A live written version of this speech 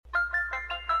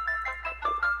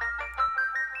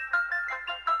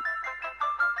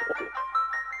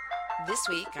This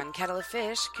week on Kettle of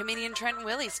Fish, comedian Trenton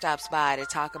Willie stops by to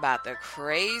talk about the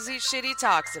crazy shit he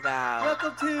talks about.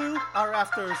 Welcome to our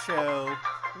after show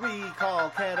we call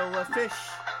Kettle of Fish,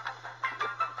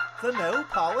 the No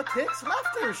Politics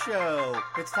Laughter Show.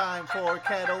 It's time for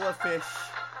Kettle of Fish.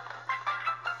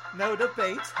 No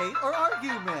debates, hate, or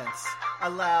arguments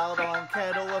allowed on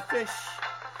Kettle of Fish.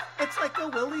 It's like a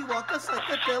Willy Wonka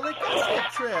psychedelic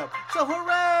acid trip. So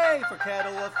hooray for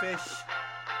Kettle of Fish.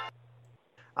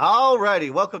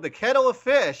 Alrighty, welcome to Kettle of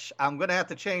Fish. I'm going to have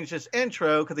to change this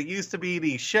intro because it used to be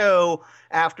the show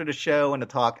after the show and the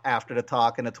talk after the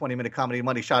talk and the 20-minute comedy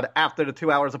money shot after the 2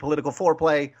 hours of political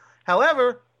foreplay.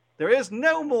 However, there is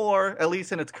no more, at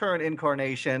least in its current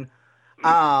incarnation, 2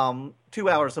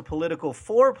 hours of political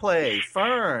foreplay.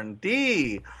 Fern,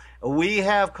 D, we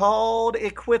have called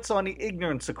it quits on the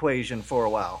ignorance equation for a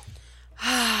while.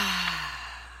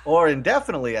 Or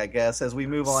indefinitely, I guess, as we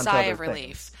move on to other Sigh of relief.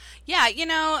 things. Yeah, you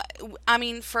know, I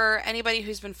mean, for anybody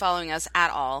who's been following us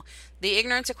at all, the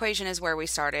ignorance equation is where we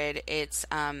started. It's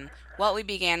what we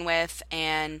began with,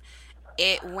 and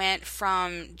it went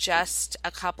from just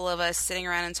a couple of us sitting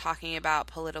around and talking about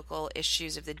political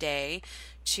issues of the day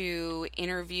to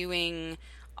interviewing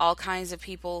all kinds of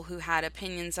people who had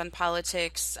opinions on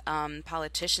politics,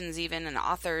 politicians even, and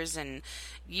authors, and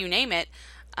you name it.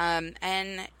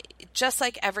 And just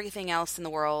like everything else in the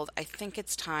world, I think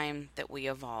it's time that we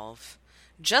evolve.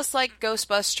 Just like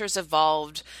Ghostbusters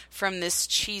evolved from this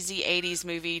cheesy 80s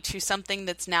movie to something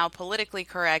that's now politically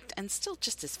correct and still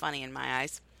just as funny in my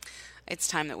eyes. It's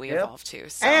time that we evolve too.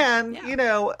 So, and, yeah. you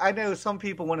know, I know some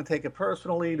people want to take it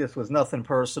personally. This was nothing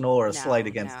personal or a slight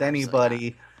against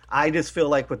anybody. I just feel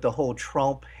like with the whole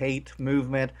Trump hate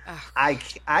movement, I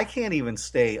can't even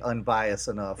stay unbiased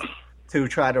enough to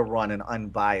try to run an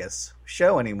unbiased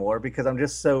show anymore because I'm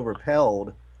just so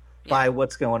repelled by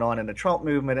what's going on in the Trump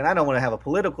movement. And I don't want to have a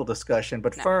political discussion,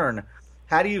 but Fern,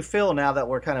 how do you feel now that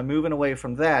we're kind of moving away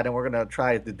from that and we're going to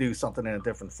try to do something in a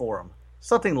different forum?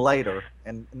 Something lighter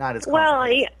and not as well.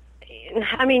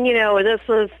 I mean, you know, this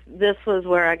was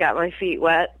where I got my feet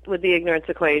wet with the ignorance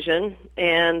equation,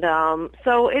 and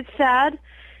so it's sad.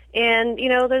 And, you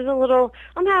know,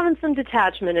 I'm having some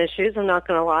detachment issues, I'm not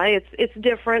going to lie. It's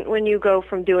different when you go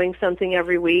from doing something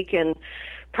every week and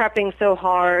prepping so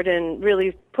hard and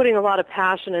really putting a lot of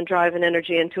passion and drive and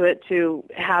energy into it to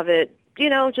have it, you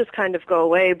know, just kind of go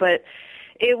away. But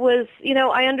it was, you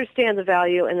know, I understand the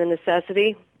value and the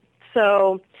necessity.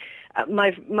 So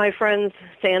my friend's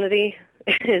sanity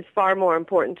is far more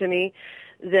important to me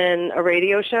than a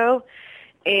radio show.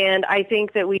 And I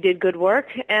think that we did good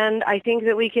work, and I think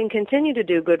that we can continue to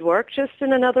do good work just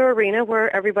in another arena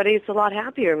where everybody's a lot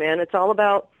happier, man. It's all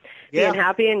about being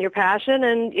happy and your passion,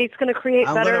 and it's going to create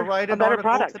a better product. I'm going to write an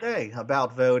article today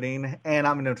about voting, and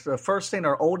I mean, the first thing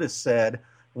our oldest said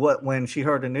when she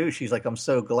heard the news, she's like, I'm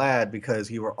so glad because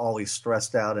you were always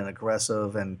stressed out and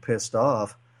aggressive and pissed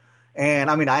off. And,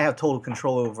 I mean, I have total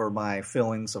control over my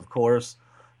feelings, of course.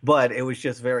 But it was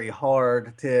just very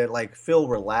hard to, like, feel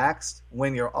relaxed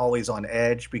when you're always on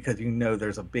edge because you know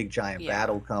there's a big, giant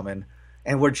battle coming.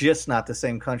 And we're just not the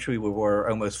same country we were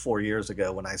almost 4 years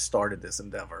ago when I started this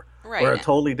endeavor. Right. We're a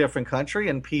totally different country,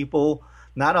 and people,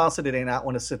 not also do they not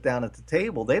want to sit down at the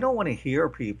table, they don't want to hear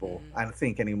people, I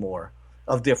think, anymore,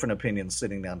 of different opinions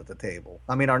sitting down at the table.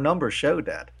 I mean, our numbers showed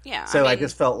that. Yeah. So I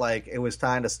just felt like it was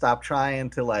time to stop trying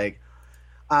to, like,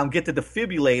 get the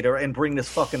defibrillator and bring this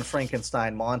fucking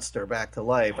Frankenstein monster back to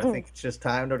life. I think it's just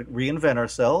time to reinvent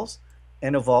ourselves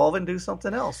and evolve and do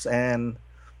something else. And,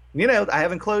 you know, I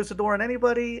haven't closed the door on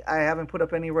anybody. I haven't put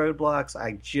up any roadblocks.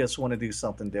 I just want to do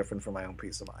something different for my own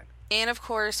peace of mind. And, of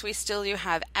course, we still do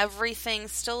have everything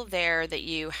still there that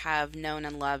you have known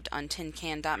and loved on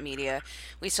tincan.media.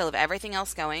 We still have everything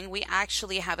else going. We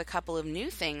actually have a couple of new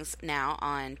things now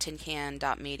on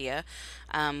tincan.media.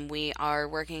 We are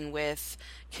working with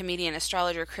comedian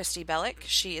astrologer Christy Bellick.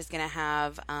 She is going to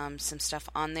have some stuff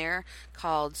on there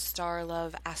called Star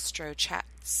Love Astro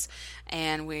Chats.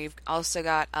 And we've also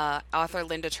got author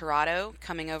Linda Tirado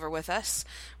coming over with us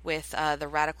with The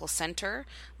Radical Center.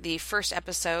 The first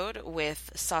episode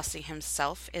with Saucy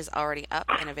himself is already up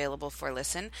and available for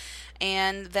listen.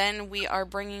 And then we are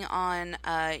bringing on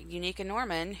Unica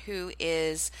Norman, who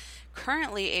is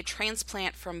currently a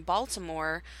transplant from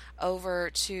Baltimore over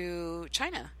to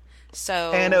China.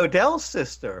 So and Odell's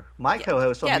sister, my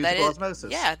co-host on Musical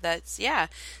Osmosis.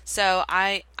 So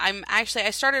I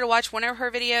started to watch one of her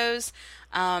videos,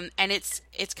 and it's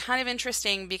kind of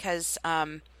interesting because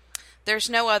there's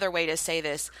no other way to say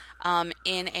this.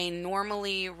 In a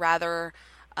normally rather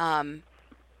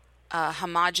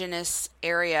homogenous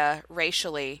area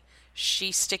racially,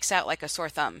 she sticks out like a sore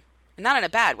thumb. Not in a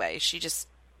bad way. She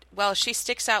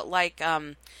sticks out like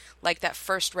that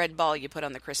first red ball you put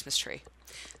on the Christmas tree.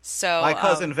 So my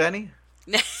cousin Venny?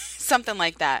 Something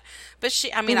like that. But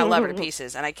I love her to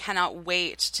pieces, and I cannot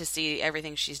wait to see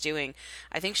everything she's doing.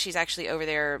 I think she's actually over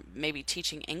there maybe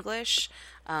teaching English.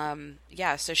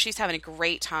 So she's having a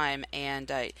great time,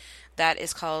 and that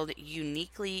is called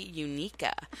Uniquely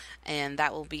Unica, and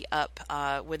that will be up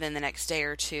within the next day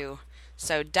or two.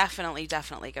 So definitely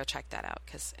go check that out,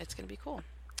 because it's going to be cool.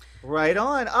 Right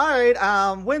on. All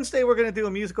right. Wednesday, we're going to do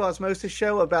a musical osmosis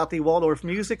show about the Waldorf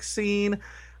music scene.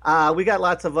 We got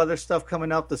lots of other stuff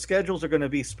coming up. The schedules are going to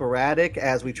be sporadic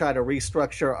as we try to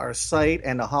restructure our site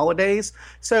and the holidays.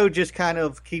 So just kind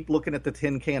of keep looking at the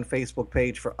Tin Can Facebook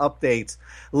page for updates.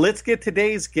 Let's get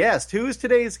today's guest. Who is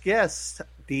today's guest,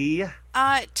 Dee?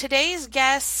 Today's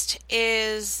guest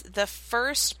is the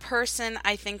first person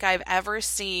I think I've ever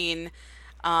seen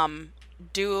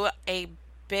do a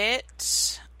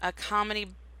comedy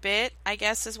bit, I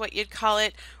guess is what you'd call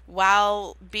it,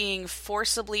 while being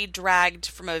forcibly dragged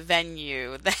from a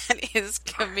venue. That is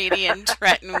comedian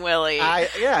Trenton Willie.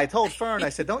 I told Fern, I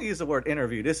said, don't use the word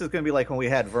interview. This is going to be like when we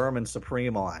had Vermin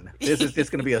Supreme on. This is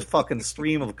just going to be a fucking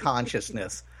stream of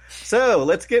consciousness. So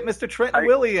let's get Mr. Trenton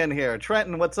Willie in here.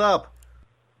 Trenton, what's up?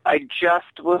 I'm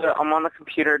on the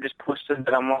computer, just posted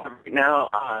that I'm on right now.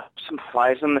 Some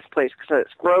flies in this place because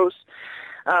it's gross.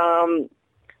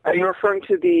 Are you referring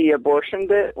to the abortion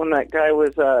bit when that guy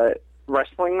was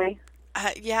wrestling me?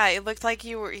 Yeah, it looked like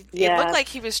you were. Yeah. It looked like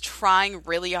he was trying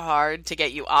really hard to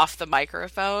get you off the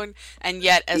microphone, and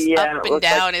yet as up and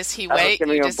down as he went, I was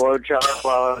giving him a blowjob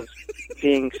while I was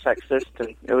being sexist,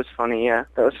 and it was funny. Yeah,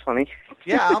 that was funny.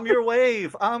 Yeah, I'm your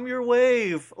wave. Let me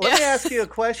ask you a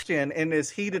question. In this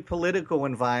heated political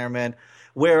environment,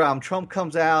 where Trump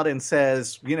comes out and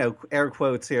says, air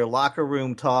quotes here, locker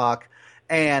room talk.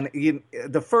 And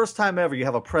the first time ever you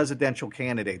have a presidential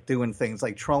candidate doing things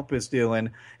like Trump is doing.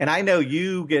 And I know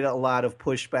you get a lot of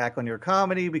pushback on your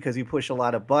comedy because you push a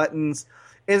lot of buttons.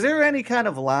 Is there any kind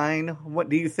of line, what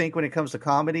do you think, when it comes to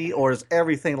comedy? Or is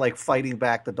everything like fighting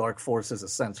back the dark forces of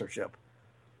censorship?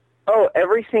 Oh,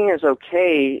 everything is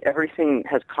okay. Everything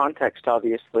has context,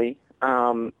 obviously.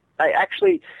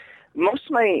 Most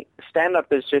of my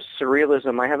stand-up is just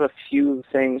surrealism. I have a few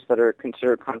things that are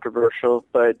considered controversial,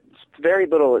 but very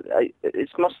little.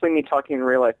 It's mostly me talking in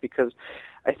real life because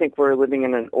I think we're living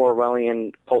in an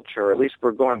Orwellian culture, or at least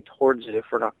we're going towards it if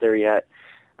we're not there yet.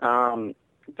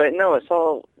 But no, it's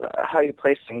all how you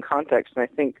place it in context, and I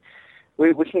think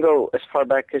we can go as far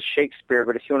back as Shakespeare,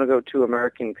 but if you want to go to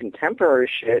American contemporary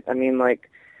shit, I mean,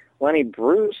 like Lenny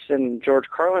Bruce and George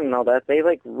Carlin and all that, they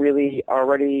like really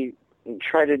already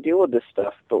try to deal with this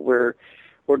stuff, but we're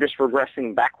just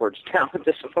regressing backwards now at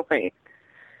this point.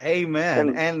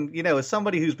 Amen. And as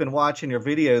somebody who's been watching your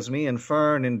videos, me and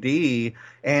Fern and Dee,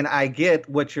 and I get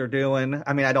what you're doing.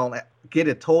 I mean, I don't get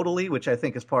it totally, which I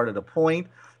think is part of the point.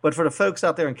 But for the folks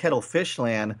out there in Kettlefish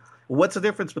Land, what's the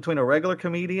difference between a regular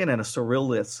comedian and a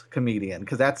surrealist comedian?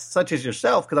 Because that's such as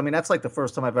yourself. Because, I mean, that's like the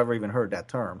first time I've ever even heard that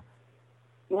term.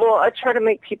 Well, I try to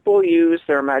make people use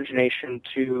their imagination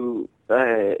to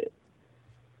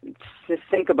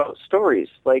think about stories.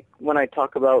 Like when I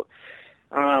talk about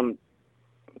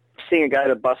seeing a guy at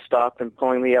a bus stop and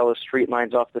pulling the yellow street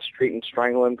lines off the street and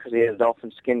strangle him because he has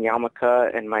dolphin skin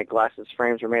yarmulke and my glasses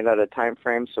frames are made out of time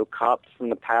frames, so cops from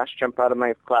the past jump out of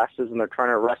my glasses and they're trying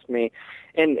to arrest me.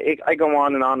 And I go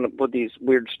on and on with these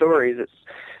weird stories.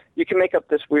 You can make up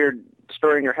this weird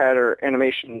story in your head or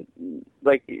animation,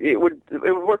 like it would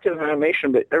work as an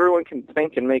animation, but everyone can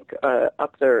think and make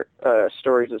up their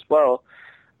stories as well.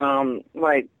 When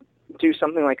I do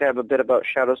something like I have a bit about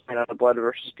shadows made out of blood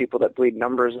versus people that bleed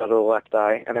numbers out of the left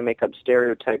eye, and I make up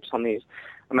stereotypes on these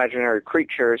imaginary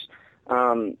creatures,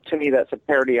 to me that's a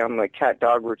parody on the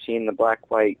cat-dog routine, the black,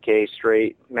 white, gay,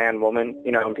 straight, man, woman,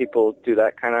 and people do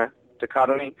that kind of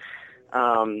dichotomy.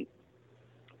 So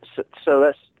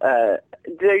that's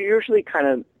they're usually kind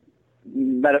of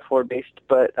metaphor-based,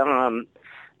 but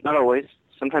not always.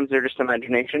 Sometimes they're just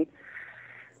imagination.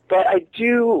 But I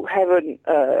do have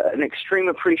an extreme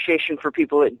appreciation for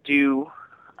people that do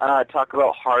talk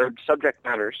about hard subject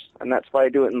matters, and that's why I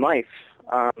do it in life.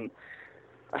 I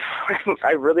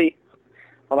really,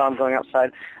 hold on, I'm going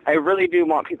outside. I really do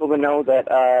want people to know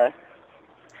that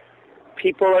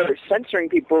people are censoring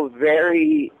people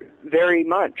very, very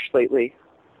much lately.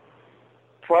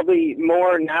 Probably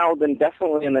more now than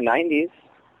definitely in the 90s.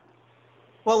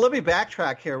 Well, let me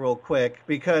backtrack here real quick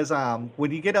because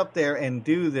when you get up there and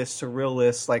do this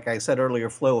surrealist, like I said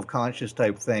earlier, flow of conscious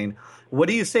type thing, what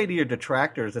do you say to your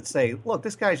detractors that say, look,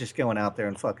 this guy's just going out there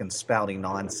and fucking spouting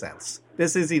nonsense.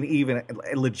 This isn't even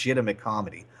a legitimate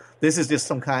comedy. This is just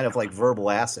some kind of like verbal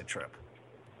acid trip.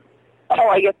 Oh,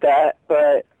 I get that,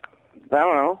 but I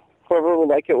don't know. Whoever will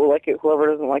like it will like it. Whoever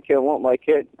doesn't like it won't like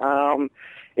it.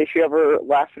 If you ever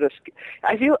laugh at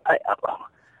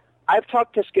I've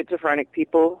talked to schizophrenic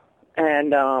people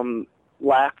and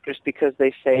laugh just because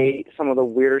they say some of the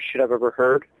weirdest shit I've ever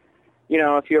heard. You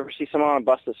know, if you ever see someone on a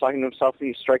bus that's talking to himself and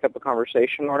you strike up a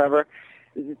conversation or whatever,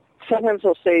 sometimes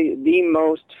they'll say the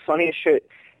most funniest shit.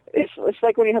 It's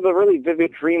like when you have a really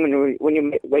vivid dream and when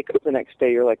you wake up the next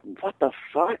day, you're like, what the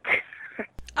fuck?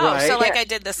 Oh, right. So like I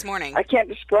did this morning. I can't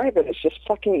describe it. It's just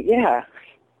fucking, yeah,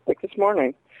 like this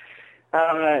morning.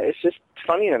 It's just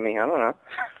funny to me. I don't know.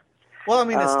 Well, I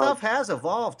mean, the stuff has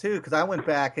evolved, too, because I went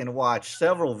back and watched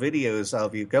several videos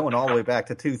of you going all the way back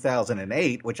to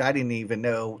 2008, which I didn't even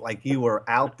know, like, you were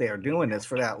out there doing this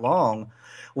for that long.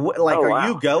 Like, are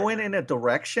you going in a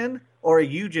direction, or are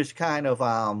you just kind of,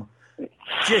 are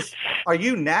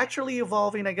you naturally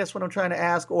evolving, I guess what I'm trying to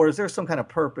ask, or is there some kind of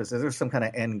purpose? Is there some kind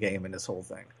of end game in this whole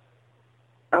thing?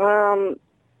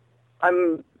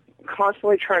 I'm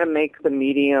constantly trying to make the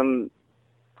medium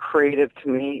creative to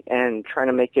me and trying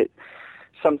to make it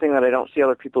something that I don't see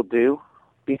other people do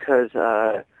because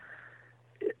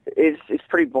it's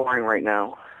pretty boring right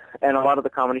now, and a lot of the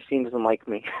comedy scene doesn't like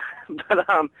me. But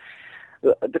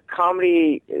the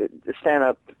comedy, the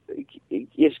stand-up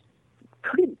is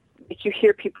pretty. You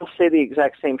hear people say the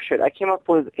exact same shit. I came up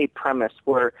with a premise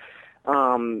where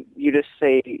you just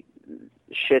say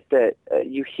shit that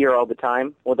you hear all the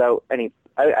time without any.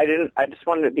 I just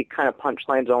wanted it to be kind of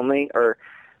punchlines only or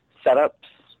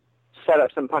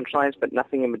setups and punchlines, but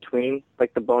nothing in between,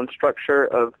 like the bone structure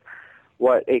of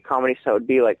what a comedy set would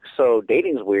be like. So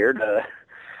dating's weird.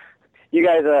 You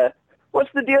guys, what's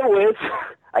the deal with?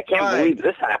 I can't believe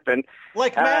this happened.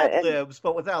 Like Mad Libs,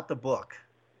 but without the book.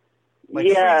 Like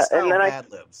yeah, and then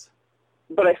Mad Libs.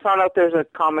 But I found out there's a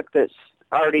comic that's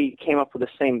already came up with the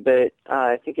same bit.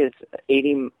 I think it's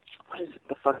 80. What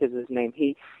the fuck is his name?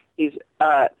 He's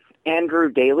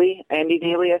Andy Daly,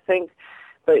 I think.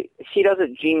 But he does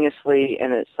it geniusly,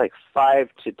 and it's like 5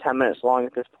 to 10 minutes long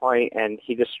at this point, and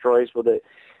he destroys with it.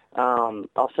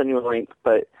 I'll send you a link.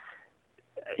 But,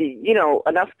 you know,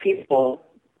 enough people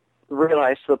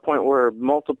realized to the point where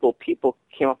multiple people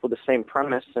came up with the same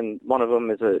premise, and one of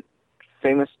them is a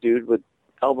famous dude with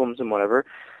albums and whatever.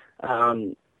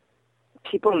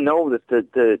 People know that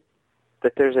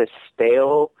that there's a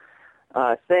stale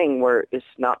thing where it's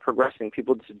not progressing.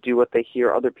 People just do what they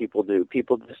hear other people do.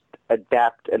 People just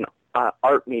adapt an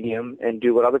art medium and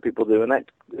do what other people do, and that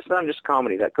it's not just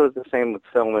comedy. That goes the same with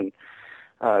film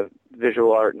and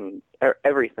visual art and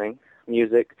everything,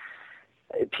 music.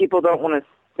 People don't want to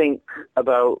think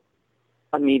about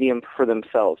a medium for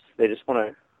themselves. They just want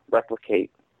to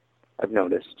replicate. I've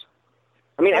noticed.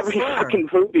 I mean, every fucking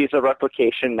movie is a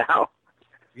replication now.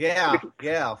 Yeah,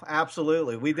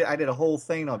 absolutely. I did a whole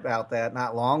thing about that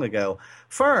not long ago.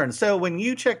 Fern, so when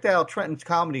you checked out Trenton's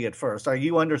comedy at first, are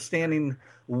you understanding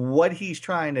what he's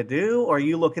trying to do, or are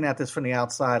you looking at this from the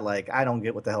outside like, I don't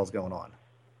get what the hell's going on?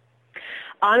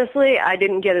 Honestly, I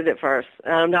didn't get it at first.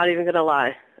 I'm not even going to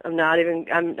lie. I'm not even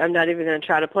going to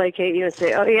try to placate you and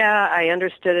say, oh yeah, I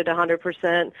understood it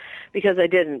 100%, because I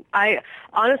didn't. I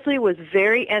honestly was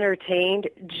very entertained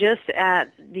just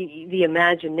at the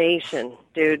imagination,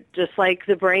 dude. Just like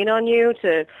the brain on you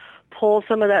to pull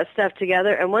some of that stuff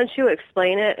together. And once you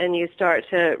explain it and you start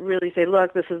to really say,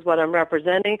 look, this is what I'm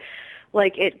representing,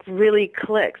 like it really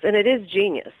clicks, and it is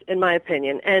genius in my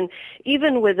opinion. And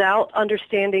even without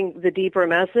understanding the deeper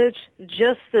message,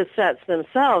 just the sets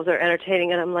themselves are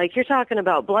entertaining. And I'm like, you're talking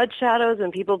about blood shadows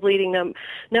and people bleeding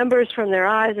numbers from their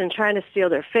eyes and trying to steal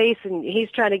their face, and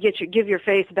he's trying to give your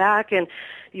face back, and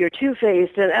you're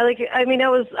two-faced. And I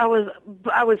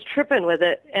was tripping with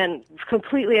it and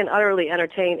completely and utterly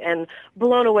entertained and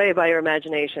blown away by your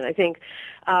imagination. I think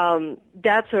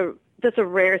that's a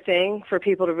rare thing for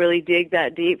people to really dig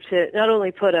that deep, to not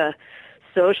only put a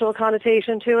social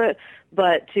connotation to it,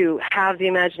 but to have the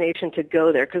imagination to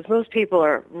go there, because most people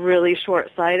are really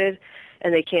short-sighted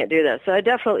and they can't do that. So I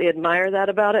definitely admire that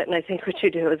about it, and I think what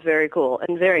you do is very cool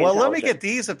and very Well, let me get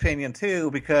Dee's opinion, too,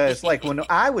 because like when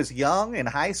I was young in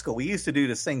high school, we used to do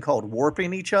this thing called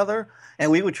warping each other,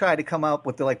 and we would try to come up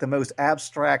with the most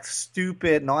abstract,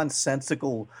 stupid,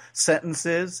 nonsensical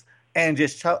sentences, and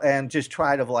just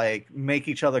try to like make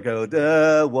each other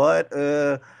go, what?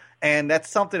 And that's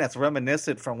something that's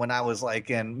reminiscent from when I was like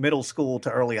in middle school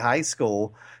to early high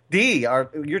school. D,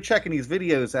 you're checking these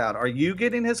videos out. Are you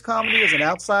getting his comedy as an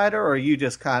outsider, or are you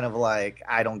just kind of like,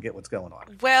 I don't get what's going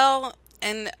on? Well,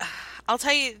 and I'll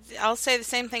say the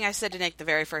same thing I said to Nick the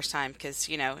very first time, because,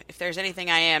 you know, if there's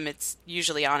anything I am, it's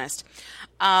usually honest.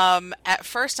 At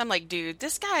first, I'm like, dude,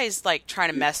 this guy's like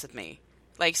trying to mess with me.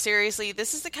 Like, seriously,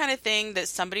 this is the kind of thing that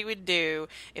somebody would do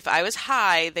if I was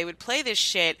high. They would play this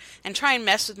shit and try and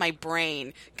mess with my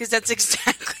brain, because that's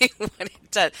exactly what it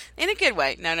does. In a good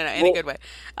way. No, in a good way.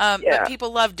 But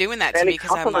people love doing that to me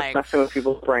because I'm like... messing with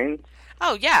people's brains.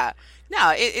 Oh, yeah.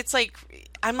 No, it's like...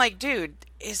 I'm like, dude,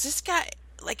 is this guy...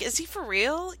 Like, is he for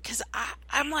real? Because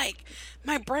I'm like,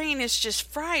 my brain is just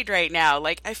fried right now.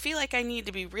 Like, I feel like I need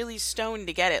to be really stoned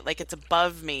to get it. Like, it's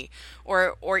above me.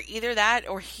 Or either that,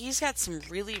 or he's got some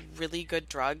really, really good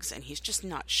drugs, and he's just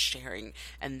not sharing.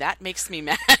 And that makes me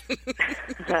mad.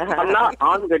 I'm not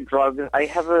on good drugs. I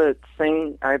have a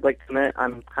thing I'd like to admit.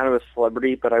 I'm kind of a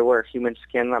celebrity, but I wear human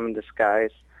skin. I'm in disguise.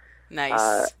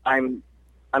 Nice. I'm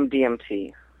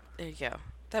DMT. There you go.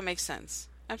 That makes sense.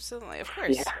 Absolutely. Of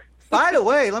course. Yeah. By the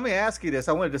way, let me ask you this.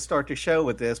 I wanted to start the show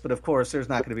with this, but of course there's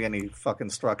not going to be any fucking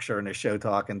structure in the show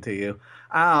talking to you.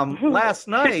 Last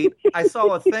night, I saw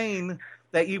a thing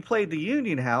that you played the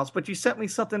Union House, but you sent me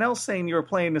something else saying you were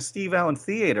playing the Steve Allen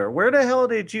Theater. Where the hell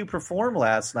did you perform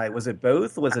last night? Was it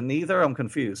both? Was it neither? I'm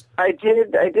confused. I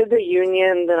did the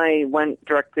Union, then I went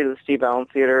directly to the Steve Allen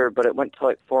Theater, but it went till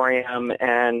like 4 a.m.,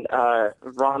 and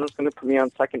Ron was going to put me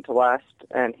on second to last,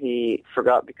 and he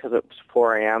forgot because it was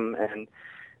 4 a.m., and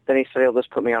then he said he'll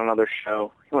just put me on another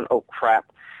show. He went, oh, crap.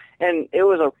 And it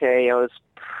was okay. I was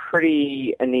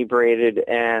pretty inebriated,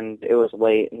 and it was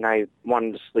late, and I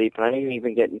wanted to sleep, and I didn't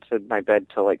even get into my bed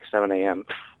till like 7 a.m.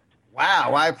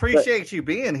 Wow, I appreciate you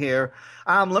being here.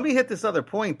 Let me hit this other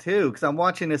point, too, because I'm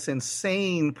watching this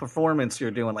insane performance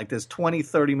you're doing, like this 20,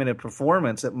 30-minute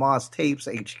performance at Moss Tapes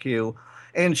HQ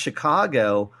in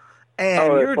Chicago.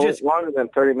 And you're just longer than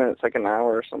 30 minutes, like an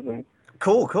hour or something.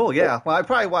 Cool, yeah. Well, I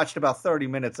probably watched about 30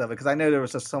 minutes of it because I know there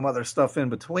was just some other stuff in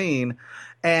between.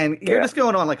 And you're just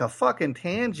going on like a fucking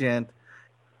tangent.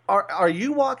 Are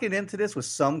you walking into this with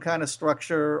some kind of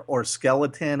structure or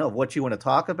skeleton of what you want to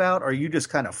talk about? Or are you just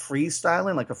kind of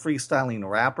freestyling, like a freestyling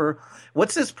rapper?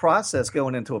 What's this process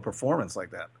going into a performance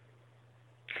like that?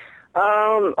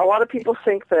 A lot of people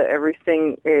think that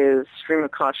everything is stream of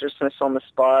consciousness on the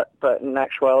spot, but in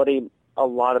actuality, a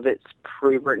lot of it's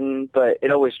pre-written, but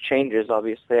it always changes,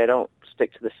 obviously. I don't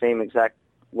stick to the same exact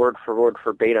word for word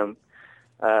verbatim.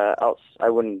 Else I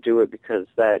wouldn't do it because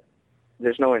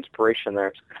there's no inspiration there.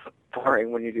 It's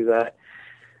boring when you do that.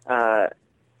 I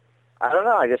don't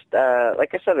know. I just,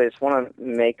 like I said, I just want to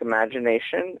make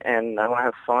imagination, and I want to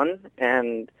have fun,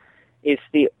 and it's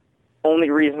the only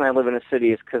reason I live in a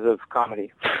city is because of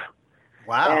comedy.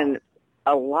 Wow. And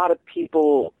a lot of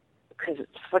people... because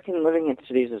fucking living in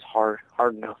cities is hard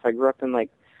enough. I grew up in like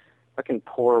fucking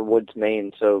poor woods,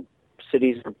 Maine, so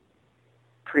cities are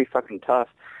pretty fucking tough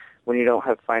when you don't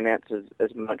have finances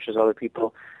as much as other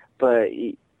people. But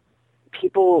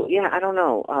people, I don't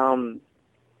know.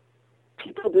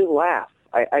 People do laugh.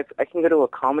 I can go to a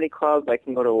comedy club. I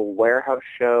can go to a warehouse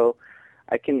show.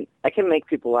 I can make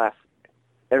people laugh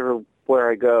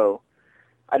everywhere I go.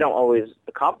 I don't always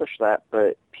accomplish that,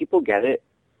 but people get it.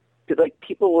 Like,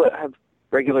 people that have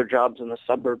regular jobs in the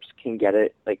suburbs can get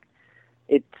it. Like,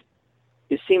 it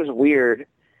seems weird,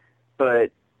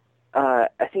 but I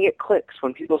think it clicks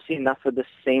when people see enough of the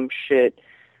same shit.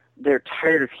 They're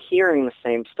tired of hearing the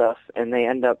same stuff, and they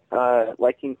end up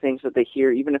liking things that they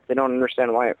hear, even if they don't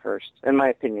understand why at first. In my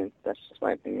opinion, that's just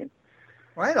my opinion.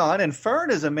 Right on. And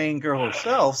Fern is a Maine girl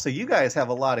herself, so you guys have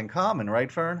a lot in common,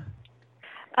 right, Fern?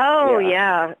 Oh,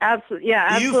 yeah. Absolutely.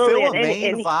 Yeah, do absolutely. Do you feel a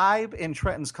Maine vibe in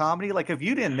Trenton's comedy? Like, if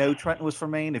you didn't know Trenton was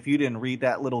from Maine, if you didn't read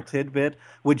that little tidbit,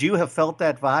 would you have felt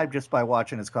that vibe just by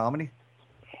watching his comedy?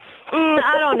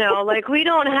 I don't know. Like, we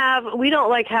don't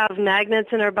like have magnets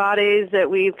in our bodies that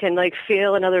we can like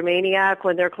feel another maniac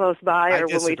when they're close by or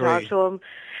when we talk to them.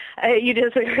 You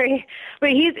disagree? But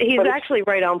he's actually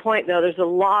right on point, though. There's a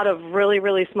lot of really,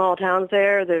 really small towns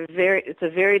there. It's a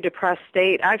very depressed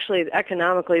state. Actually,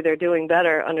 economically, they're doing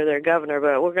better under their governor,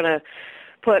 but we're going to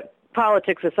put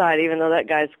politics aside, even though that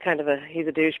guy's he's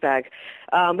a douchebag.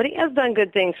 But he has done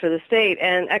good things for the state,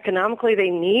 and economically they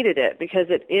needed it because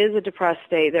it is a depressed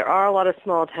state. There are a lot of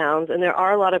small towns, and there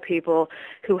are a lot of people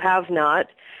who have not.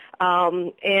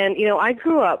 And, I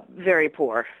grew up very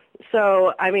poor.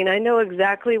 So, I mean, I know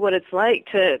exactly what it's like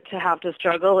to have to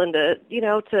struggle and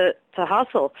to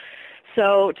hustle.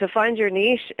 So to find your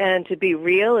niche and to be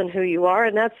real in who you are,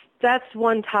 and that's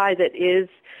one tie that is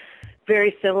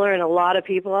very similar in a lot of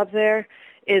people up there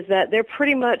is that they're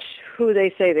pretty much who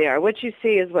they say they are. What you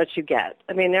see is what you get.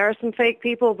 I mean, there are some fake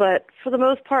people, but for the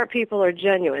most part, people are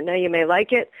genuine. Now, you may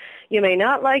like it, you may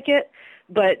not like it,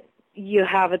 but you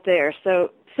have it there.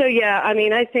 So yeah, I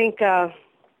mean, I think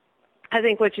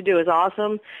what you do is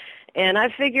awesome, and I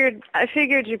figured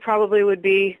you probably would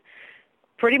be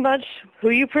pretty much who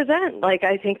you present. Like,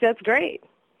 I think that's great.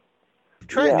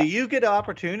 Trent, do you get an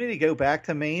opportunity to go back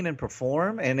to Maine and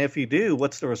perform? And if you do,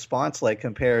 what's the response like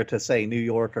compared to, say, New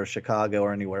York or Chicago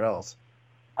or anywhere else?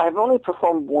 I've only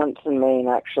performed once in Maine,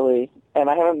 actually, and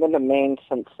I haven't been to Maine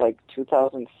since, like,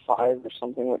 2005 or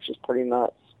something, which is pretty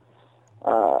nuts.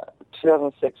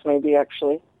 2006, maybe,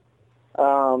 actually.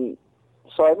 So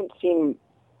I haven't seen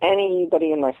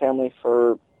anybody in my family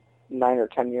for 9 or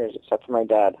 10 years, except for my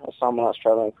dad. I saw him when I was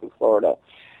traveling through Florida.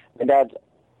 My dad's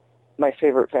my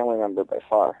favorite family member by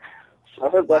far. So I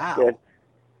heard that's good.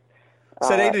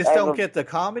 So they just don't get the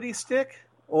comedy stick,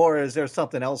 or is there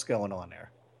something else going on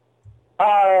there?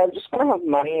 I'm just going to have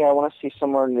money. I want to see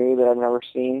somewhere new that I've never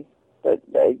seen. But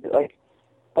like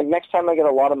next time I get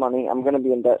a lot of money, I'm going to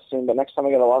be in debt soon, but next time I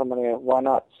get a lot of money, why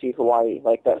not see Hawaii?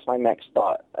 Like, that's my next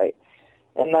thought.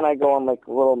 And then I go on, like,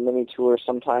 little mini tours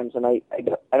sometimes, and I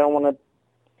don't want to...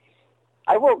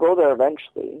 I will go there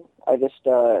eventually. I just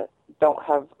don't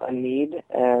have a need,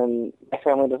 and my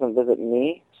family doesn't visit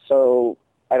me, so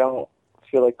I don't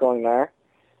feel like going there.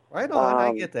 Right on,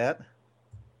 I get that.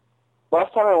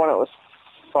 Last time I went, it was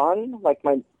fun. Like,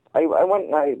 I went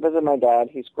and I visited my dad.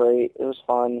 He's great. It was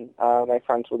fun. My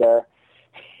friends were there.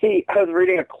 I was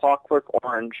reading A Clockwork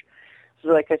Orange. This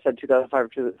is, like I said, 2005 or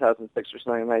 2006 or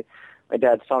something. My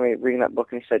dad saw me reading that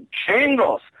book, and he said,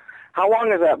 "Shingles, how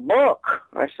long is that book?"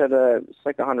 I said, "It's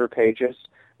like 100 pages."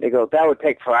 They go, "That would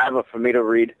take forever for me to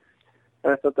read."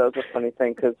 And I thought that was a funny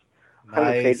thing, because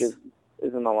 100 pages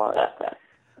isn't a lot.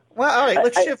 Well, all right,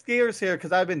 let's shift gears here,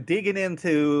 because I've been digging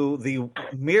into the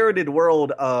myriad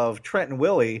world of Trent and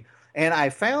Willie, and I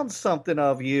found something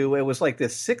of you. It was like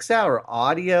this 6-hour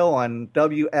audio on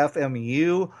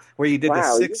WFMU where you did the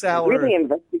 6-hour... You really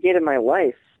investigated my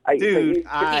life. Dude, he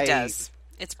does.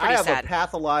 It's pretty sad. I have a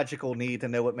pathological need to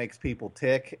know what makes people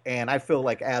tick, and I feel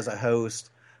like as a host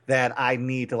that I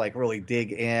need to, like, really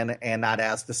dig in and not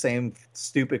ask the same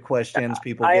stupid questions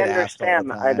people get asked all the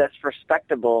time. I understand. That's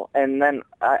respectable. And then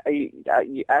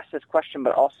you asked this question,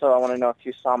 but also I want to know if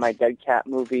you saw my Dead Cat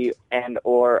movie and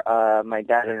or my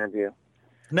dad interview.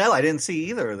 No, I didn't see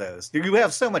either of those. You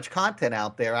have so much content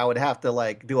out there, I would have to,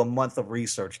 like, do a month of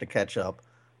research to catch up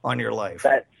on your life.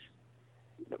 That's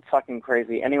fucking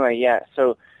crazy. Anyway, yeah,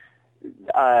 so...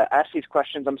 ask these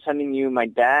questions. I'm sending you my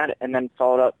dad, and then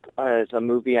followed up as a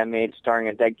movie I made starring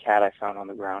a dead cat I found on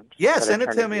the ground. Yeah, send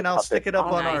it to me, and I'll stick it up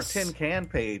on our Tin Can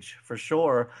page for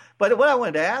sure. But what I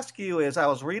wanted to ask you is, I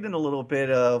was reading a little bit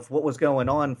of what was going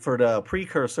on for the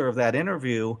precursor of that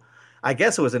interview. I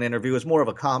guess it was an interview. It was more of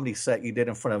a comedy set you did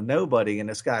in front of nobody, and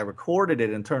this guy recorded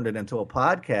it and turned it into a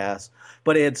podcast.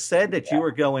 But it had said that you were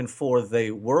going for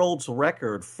the world's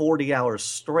record 40 hours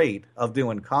straight of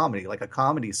doing comedy, like a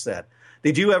comedy set.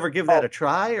 Did you ever give that a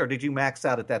try, or did you max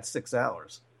out at that 6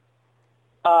 hours?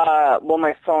 Well,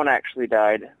 my phone actually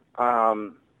died.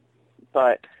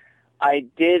 But I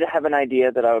did have an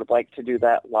idea that I would like to do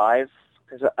that live,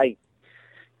 because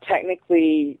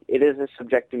technically, it is a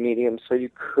subjective medium, so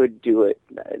you could do it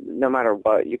no matter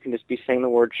what. You can just be saying the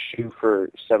word shoe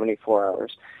for 74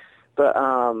 hours. But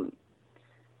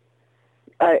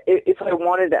if I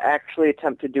wanted to actually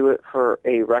attempt to do it for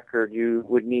a record, you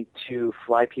would need to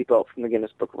fly people out from the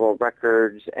Guinness Book of World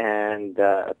Records and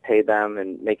pay them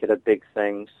and make it a big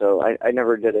thing. So I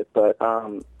never did it. But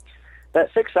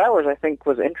that 6 hours, I think,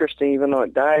 was interesting, even though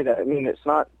it died. I mean, it's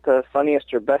not the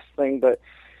funniest or best thing, but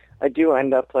I do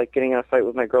end up, like, getting in a fight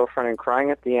with my girlfriend and crying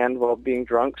at the end while being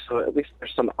drunk, so at least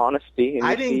there's some honesty. And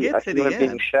I didn't get to the end.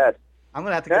 Being shed. I'm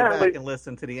going to have to go back and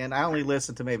listen to the end. I only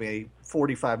listened to maybe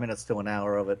 45 minutes to an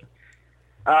hour of it.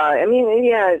 I mean,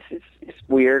 yeah, it's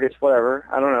weird. It's whatever.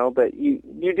 I don't know, but you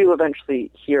do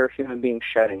eventually hear a human being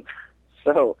shedding.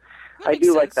 So I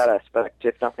do like that aspect,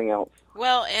 if nothing else.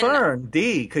 Well, Fern,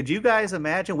 D, could you guys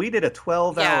imagine? We did a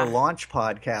 12-hour launch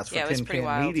podcast for Tin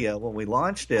Can Media when we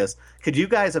launched this. Could you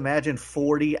guys imagine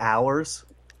 40 hours?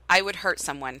 I would hurt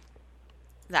someone.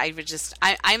 I would just...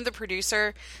 I'm the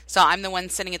producer, so I'm the one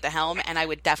sitting at the helm, and I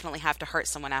would definitely have to hurt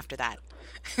someone after that.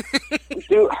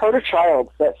 Dude, hurt a child.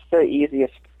 That's the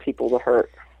easiest people to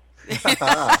hurt.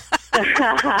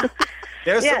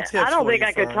 There's some tips I don't think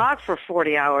I Fern. could talk for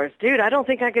 40 hours. Dude, I don't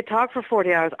think I could talk for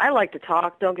 40 hours. I like to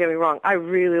talk, don't get me wrong. I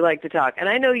really like to talk. And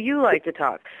I know you like to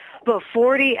talk. but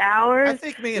 40 hours? I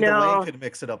think me and Dwayne could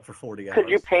mix it up for 40 hours. Could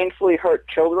you painfully hurt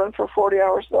children for 40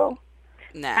 hours, though?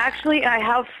 Nah. Actually, I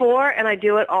have 4, and I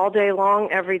do it all day long,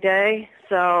 every day.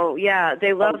 So, yeah,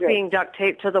 they love being duct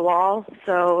taped to the wall.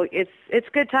 So it's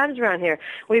good times around here.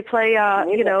 We play,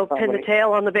 pin the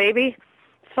tail on the baby.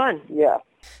 It's fun. Yeah.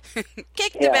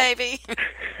 Kick the baby.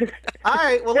 All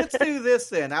right, well, let's do this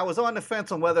then. I was on the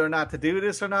fence on whether or not to do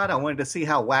this or not. I wanted to see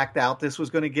how whacked out this was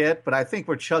going to get, but I think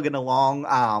we're chugging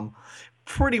along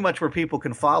pretty much where people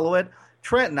can follow it.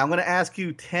 Trenton, I'm going to ask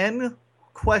you 10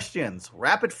 questions,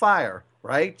 rapid fire,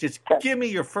 right? Just give me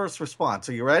your first response.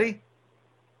 Are you ready?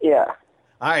 Yeah.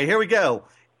 All right, here we go.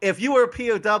 If you were a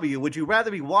POW, would you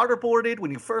rather be waterboarded when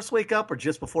you first wake up or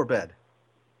just before bed?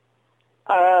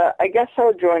 I guess I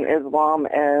would join Islam,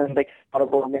 and they can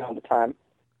waterboard me all the time.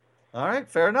 All right,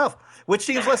 fair enough. Which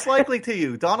seems less likely to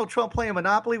you? Donald Trump playing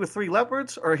Monopoly with 3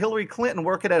 leopards or Hillary Clinton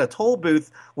working at a toll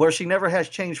booth where she never has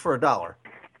change for $1?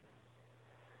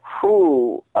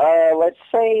 Let's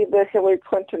say the Hillary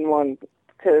Clinton one,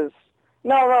 because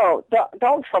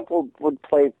Donald Trump would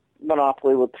play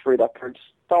Monopoly with 3 leopards.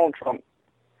 Donald Trump.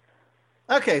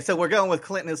 Okay, so we're going with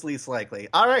Clinton as least likely.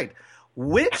 All right.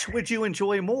 Which would you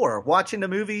enjoy more, watching the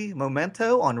movie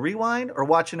Memento on Rewind or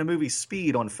watching the movie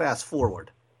Speed on Fast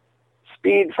Forward?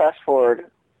 Speed, Fast Forward.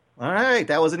 All right,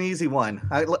 that was an easy one.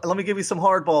 Let me give you some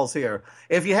hardballs here.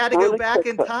 If you had to go back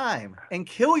in time and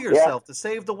kill yourself to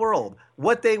save the world,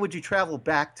 what day would you travel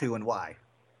back to and why?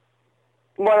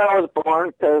 When I was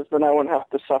born, because then I wouldn't have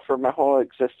to suffer my whole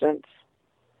existence.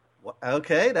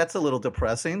 Okay, that's a little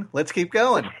depressing. Let's keep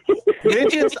going.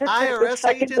 Midgets, IRS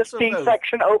agents, or both? The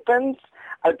C-section opens,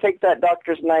 I'd take that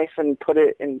doctor's knife and put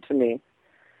it into me.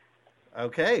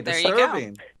 Okay, there disturbing.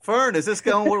 You go. Fern, is this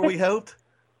going where we hoped?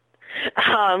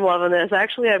 I'm loving this.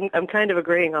 Actually, I'm kind of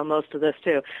agreeing on most of this,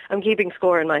 too. I'm keeping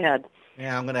score in my head.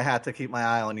 Yeah, I'm going to have to keep my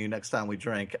eye on you next time we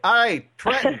drink. All right,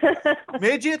 Trenton,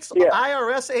 midgets,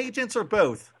 IRS agents, or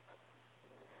both?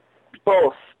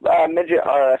 Both. Midget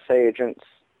IRS agents.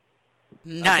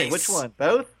 Nice. Okay, which one?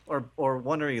 Both or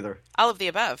one or either? All of the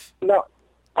above. No,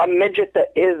 a midget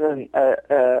that is an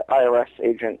IRS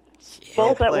agent.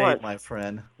 Well played, my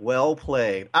friend. Well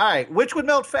played. All right, which would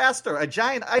melt faster? A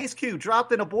giant ice cube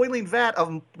dropped in a boiling vat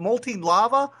of molten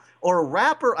lava or a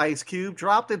wrapper ice cube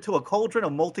dropped into a cauldron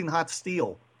of molten hot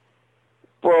steel?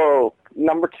 Whoa,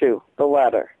 number 2, the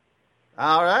latter.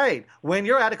 All right. When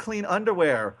you're out of clean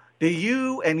underwear,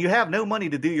 and you have no money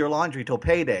to do your laundry till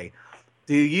payday,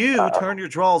 do you turn your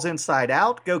drawers inside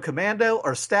out, go commando,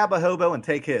 or stab a hobo and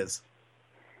take his?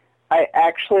 I'm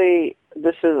going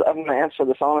to answer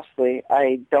this honestly.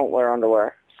 I don't wear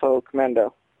underwear, so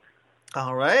commando.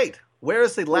 All right. Where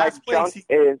is the last place? My junk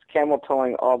is camel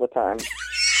toeing all the time.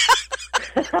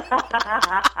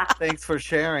 Thanks for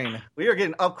sharing. We are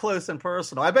getting up close and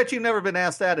personal. I bet you've never been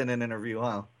asked that in an interview,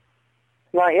 huh?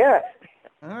 Not yet.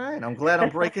 All right. I'm glad I'm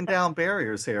breaking down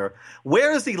barriers here.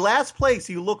 Where is the last place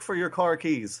you look for your car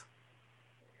keys?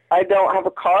 I don't have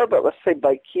a car, but let's say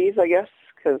bike keys, I guess,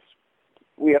 because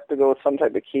we have to go with some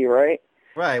type of key, right?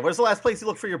 Right. Where's the last place you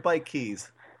look for your bike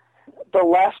keys? The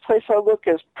last place I look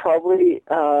is probably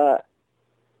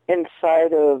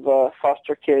inside of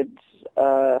foster kids'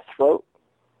 throat.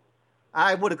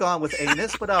 I would have gone with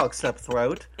anus, but I'll accept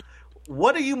throat.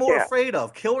 What are you more afraid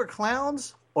of, killer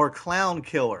clowns or clown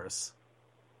killers?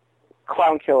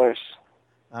 Clown killers.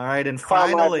 All right, and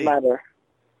clown finally... lives matter.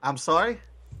 I'm sorry?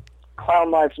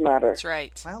 Clown lives matter. That's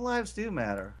right. Clown lives do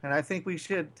matter. And I think we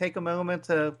should take a moment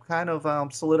to kind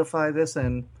of solidify this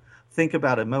and think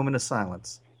about a moment of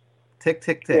silence. Tick,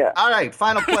 tick, tick. Yeah. All right,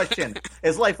 final question.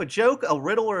 Is life a joke, a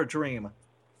riddle, or a dream?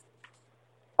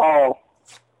 All.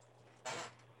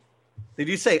 Did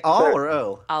you say all or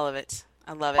O? All of it.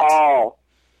 I love it. All.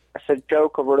 I said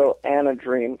joke, a riddle, and a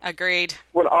dream. Agreed.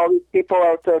 When all these people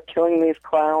out there killing these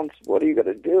clowns, what are you going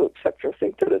to do except for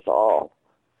think that it's all?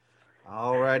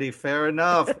 All righty, fair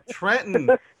enough. Trenton,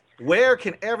 where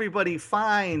can everybody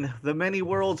find the many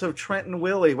worlds of Trenton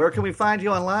Willie? Where can we find you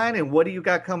online, and what do you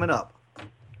got coming up?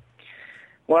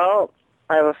 Well,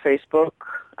 I have a Facebook.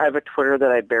 I have a Twitter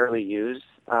that I barely use.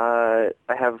 I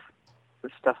have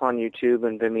stuff on YouTube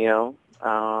and Vimeo.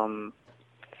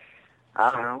 I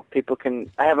don't know. People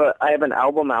can. I have an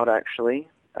album out actually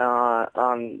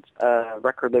on a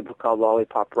record label called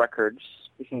Lollipop Records.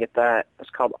 You can get that. It's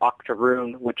called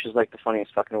Octoroon, which is like the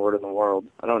funniest fucking word in the world.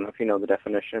 I don't know if you know the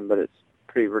definition, but it's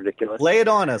pretty ridiculous. Lay it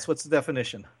on us. What's the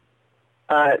definition?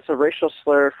 It's a racial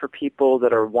slur for people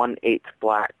that are 1/8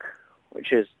 black,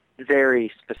 which is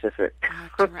very specific.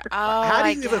 How do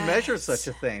you even measure such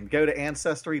a thing? Go to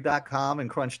Ancestry.com and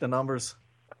crunch the numbers?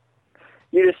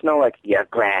 You just know, like, your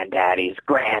granddaddy's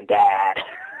granddad.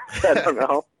 I don't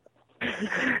know.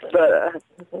 But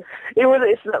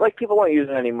it's not like people won't use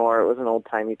it anymore. It was an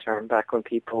old-timey term back when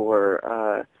people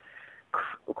were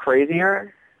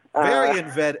crazier. Very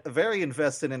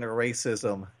invested in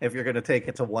racism, if you're going to take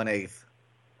it to 1/8.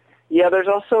 Yeah, there's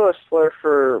also a slur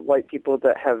for white people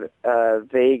that have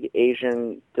vague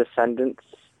Asian descendants,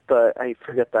 but I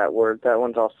forget that word. That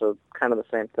one's also kind of the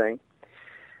same thing.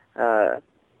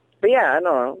 But yeah, I don't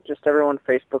know. Just everyone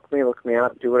Facebook me, look me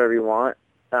up, do whatever you want.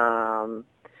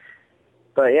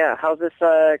 But yeah, how's this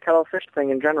Kettlefish thing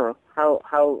in general? How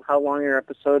long are your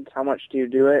episodes? How much do you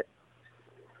do it?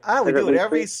 We do it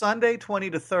every Sunday, 20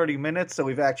 to 30 minutes, so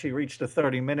we've actually reached the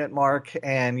 30-minute mark,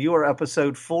 and you are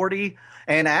episode 40.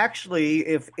 And actually,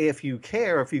 if you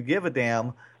care, if you give a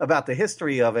damn about the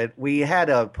history of it, we had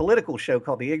a political show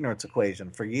called The Ignorance Equation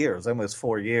for years, almost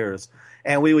 4 years,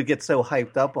 and we would get so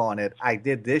hyped up on it. I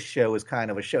did this show as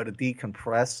kind of a show to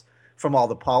decompress from all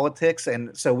the politics,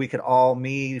 and so we could all,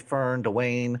 me, Fern,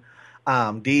 Dwayne,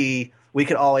 Dee, we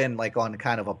could all end like on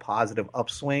kind of a positive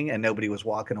upswing, and nobody was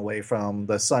walking away from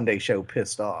the Sunday show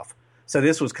pissed off. So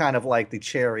this was kind of like the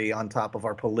cherry on top of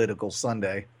our political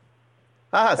Sunday.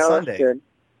 Sunday. Good.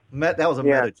 That was a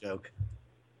meta joke.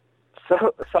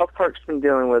 So South Park's been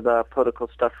dealing with political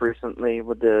stuff recently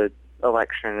with the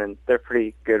election, and they're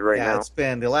pretty good now. Yeah, it's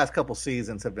been the last couple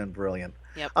seasons have been brilliant.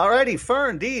 Yep. Alrighty,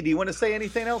 Fern, Dee, do you want to say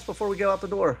anything else before we go out the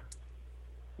door?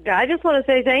 I just want to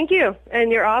say thank you,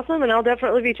 and you're awesome, and I'll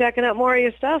definitely be checking out more of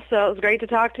your stuff, so it was great to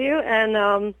talk to you,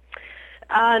 and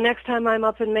next time I'm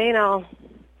up in Maine, I'll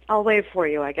wave for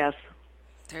you, I guess.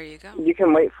 There you go. You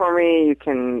can wait for me, you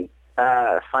can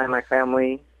find my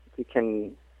family, you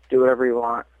can do whatever you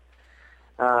want.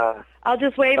 I'll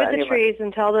just wave at the trees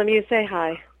and tell them you say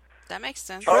hi. That makes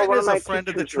sense. Trenton is a friend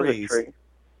of the trees.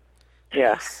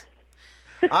 Yes.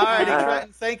 All righty,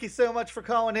 Trenton, thank you so much for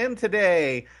calling in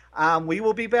today. We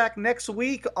will be back next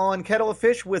week on Kettle of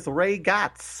Fish with Ray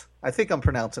Gotts. I think I'm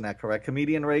pronouncing that correct.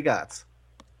 Comedian Ray Gotts.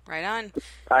 Right on.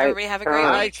 Everybody have a great week.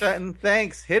 All right, Trenton.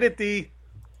 Thanks. Hit it, Dee.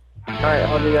 All right,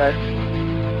 love you guys.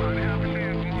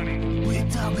 We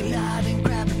talk a lot and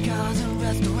grab cars and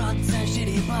restaurants and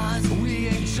shitty bars.